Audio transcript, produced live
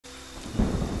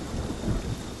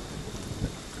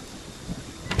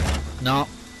No,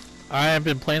 I haven't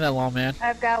been playing that long, man.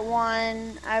 I've got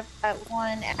one at Oh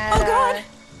god!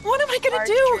 What am I gonna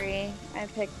archery I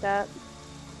picked up.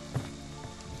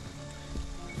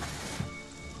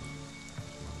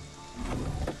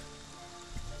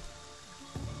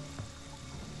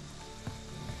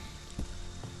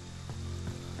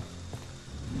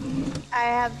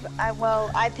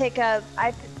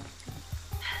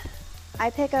 I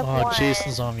pick up Oh, one.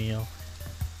 Jason's on me, yo.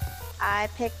 I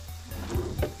pick.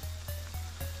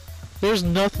 There's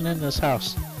nothing in this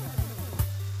house.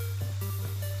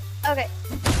 Okay.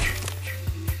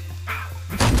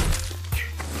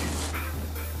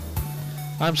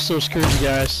 I'm so screwed, you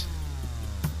guys.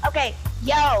 Okay.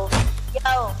 Yo.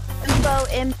 Info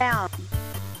inbound.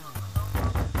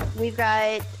 We've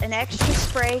got an extra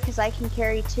spray because I can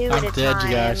carry two I'm at a dead, time,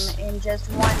 you guys. and just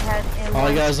one head and All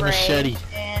one you guys a spray, machete.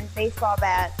 and baseball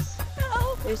bats.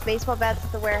 do? There's baseball bats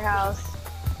at the warehouse.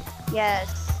 Yes.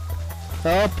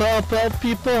 Help,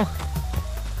 people.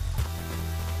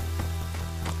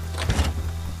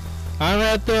 I'm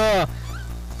at the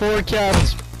 4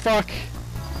 cabins. Fuck.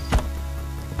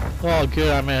 Oh, good,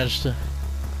 I managed to.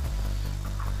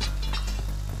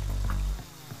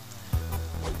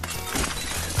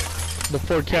 The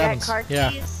 4 cabins. I got car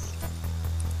Yeah. keys.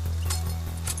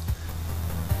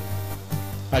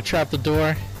 I trapped the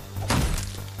door.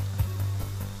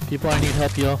 People, I need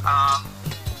help, yo.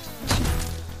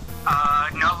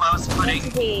 Nolo's putting.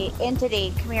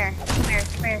 Entity, come here. I'm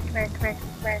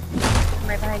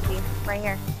right behind you. Right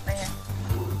here.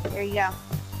 There you go.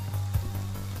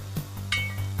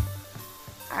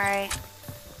 Alright.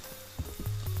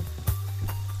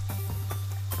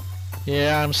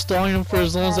 Yeah, I'm stalling him for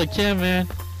as long as I can, man.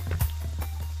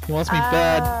 He wants me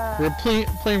bad. We're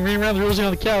playing Ring Around the Rosie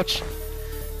on the couch.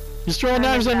 He's throwing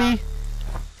knives at me.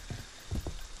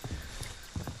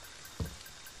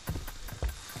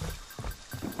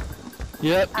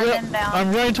 Yep.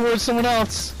 I'm running towards someone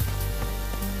else.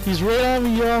 He's right on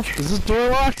me, yo. Is this door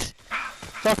locked?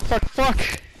 Fuck.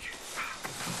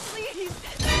 Please.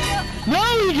 No,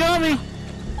 he got me.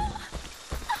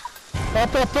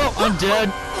 Up. I'm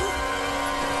dead.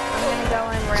 I'm gonna go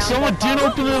in round. Someone did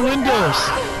open the windows.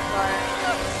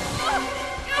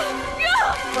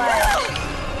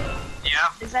 Yeah,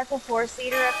 Is that the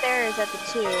 4-seater up there, or is that the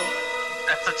 2?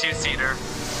 that's a 2-seater.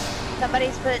 Somebody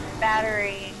just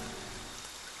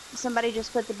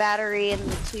put the battery in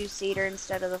the 2-seater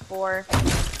instead of the 4.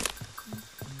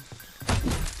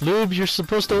 Lube, you're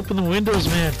supposed to open the windows,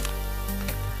 man.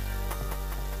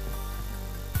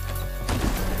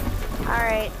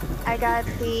 Alright, I got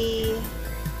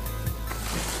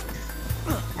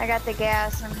the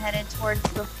gas. I'm headed towards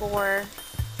the 4.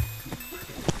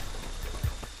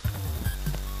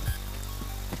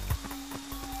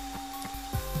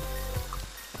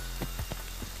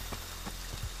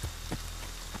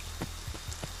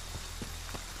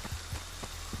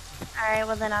 Alright,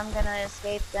 well then I'm gonna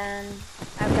escape then.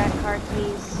 I've got car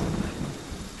keys.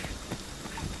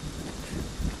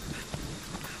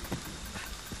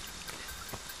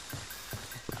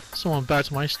 Someone back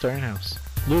to my starting house.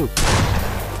 Lube,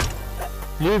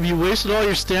 you wasted all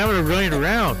your stamina running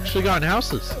around. Should've gotten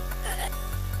houses.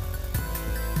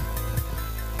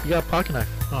 You got a pocket knife.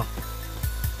 Oh.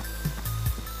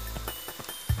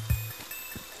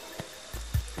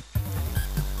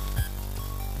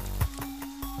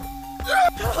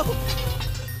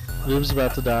 Lube's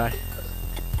about to die.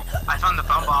 I found the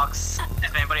phone box.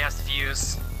 If anybody has to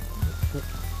fuse.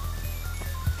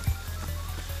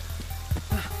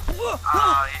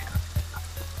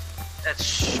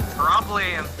 It's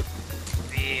probably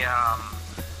the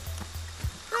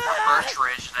Birch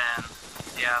Ridge then.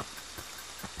 Yeah.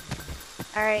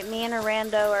 Alright, me and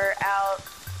Arando are out.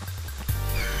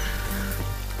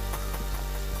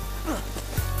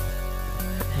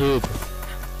 Lube.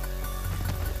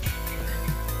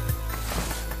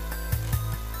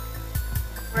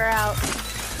 We're out.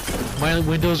 My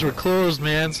windows were closed,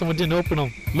 man. Someone didn't open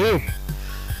them. Lube.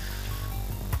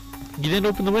 You didn't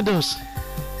open the windows.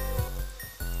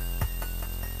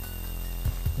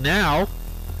 Now,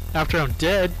 after I'm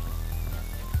dead.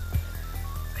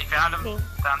 You found him? Okay.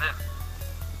 Found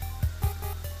it?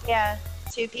 Yeah,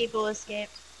 2 people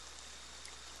escaped.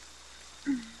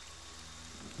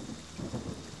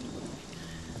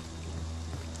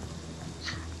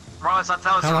 Rollins, that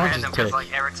was How long does random it because take?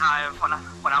 like every time when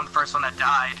I'm the first one that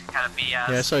died, kind of BS. Yeah,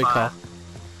 I saw you call.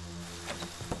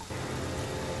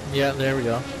 Yeah, there we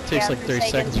go. Takes like 30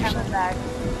 seconds or something. Back.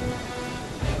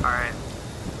 Alright.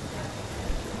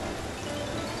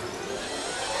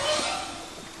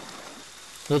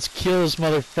 Let's kill this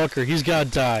motherfucker. He's gotta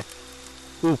die.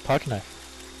 Ooh, pocket knife.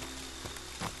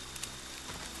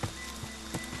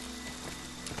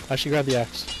 I should grab the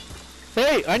axe.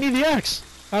 Hey, I need the axe!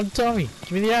 Tommy,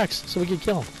 give me the axe so we can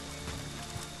kill him.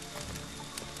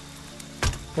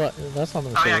 What? That's not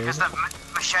the machete. Oh yeah, because the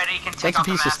machete can take That's a off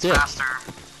the piece of mask stick. faster.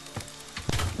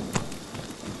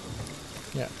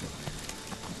 Yeah.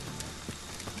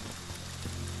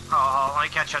 Oh, let me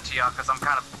catch up to you because I'm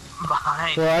kind of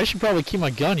behind. Well, I should probably keep my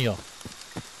gun, yo.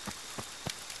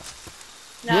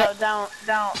 No, Yep. don't.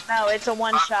 No, it's a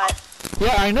one shot.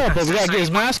 Yeah, I know, but we gotta get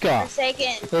his mask off.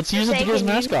 Forsaken. Let's use it to get his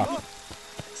mask off.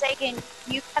 Forsaken,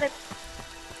 you gotta.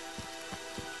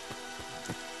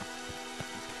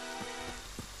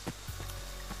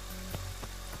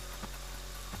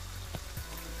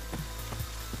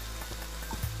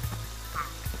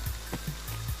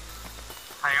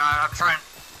 Hang on, I'm trying.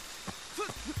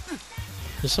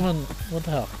 There's someone. What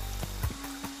the hell?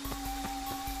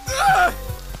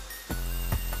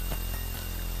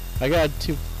 I got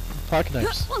 2 pocket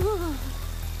knives.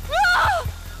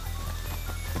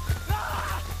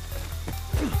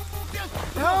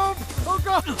 Help! Oh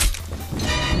god!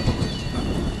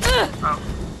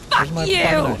 Where's my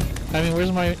pocket knife? I mean,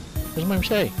 where's my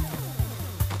machete?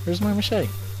 Where's my machete?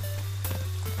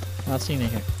 Not seeing it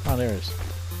here. Oh, there it is.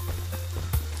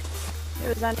 It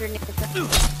was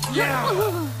underneath. Yeah!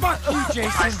 Fuck you, I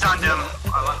Jason! stunned him.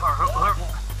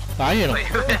 I hit Wait,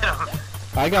 him. who hit him?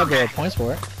 I got the points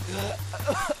for it.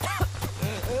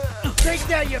 Take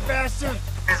that, you bastard!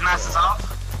 His mask is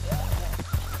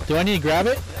off. Do I need to grab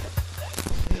it?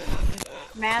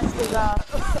 Mask is off.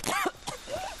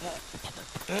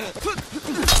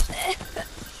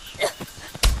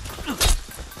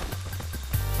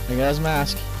 I got his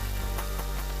mask.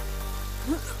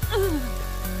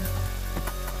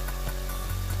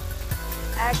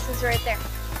 Axe is right there.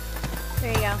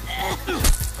 There you go.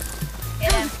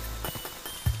 Hit him.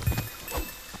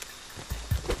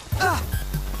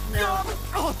 No.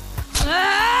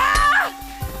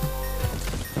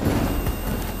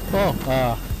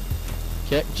 Oh,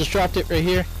 okay, just dropped it right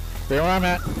here. Right where I'm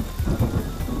at.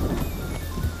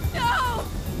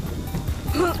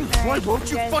 Why won't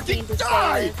you guys fucking need to stay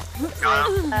die?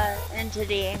 with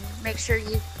entity. Make sure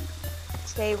you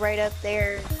stay right up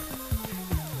there.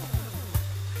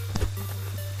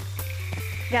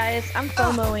 Guys, I'm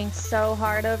FOMOing so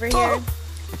hard over here.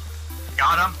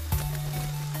 Got him.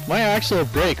 My axe will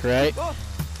break, right?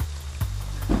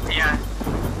 Yeah.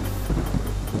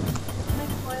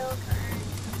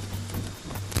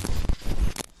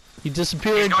 He He's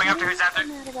disappeared. going after who's after.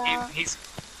 What about- He's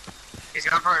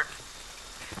going for.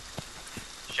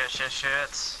 Shit.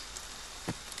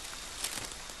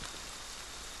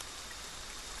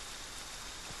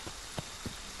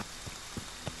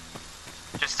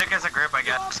 Just stick as a group, I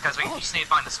guess, because we just need to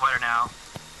find the sweater now.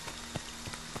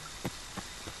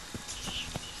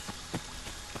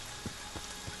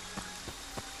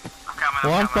 I'm coming.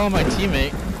 Well, I'm coming. following my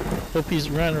teammate. Hope he's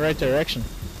running the right direction.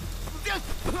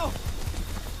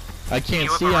 I can't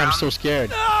whip see. I'm around? so scared.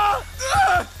 Go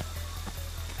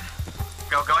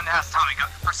in the house, Tommy. Go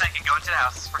for a second. Go into the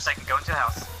house. For a second. Go into the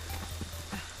house.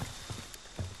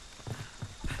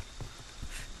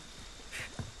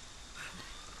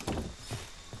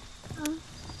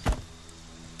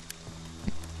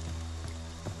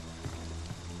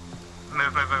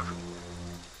 Move.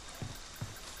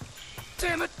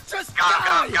 Damn it, just Go.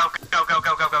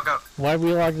 Why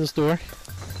we lock this door?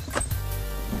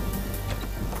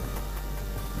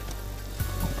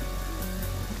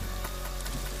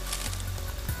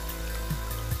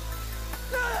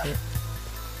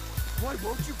 Why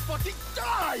won't you fucking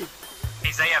die?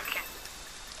 He's AFK.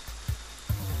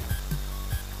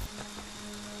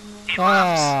 He left.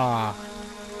 Ah,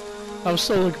 I was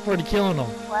so looking forward to killing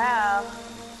him. Wow.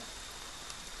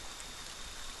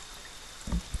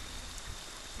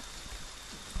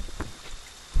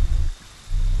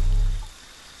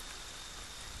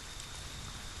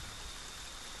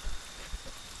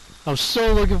 I was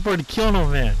so looking forward to killing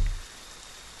him, man.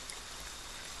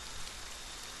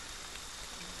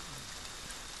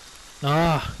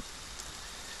 Ah.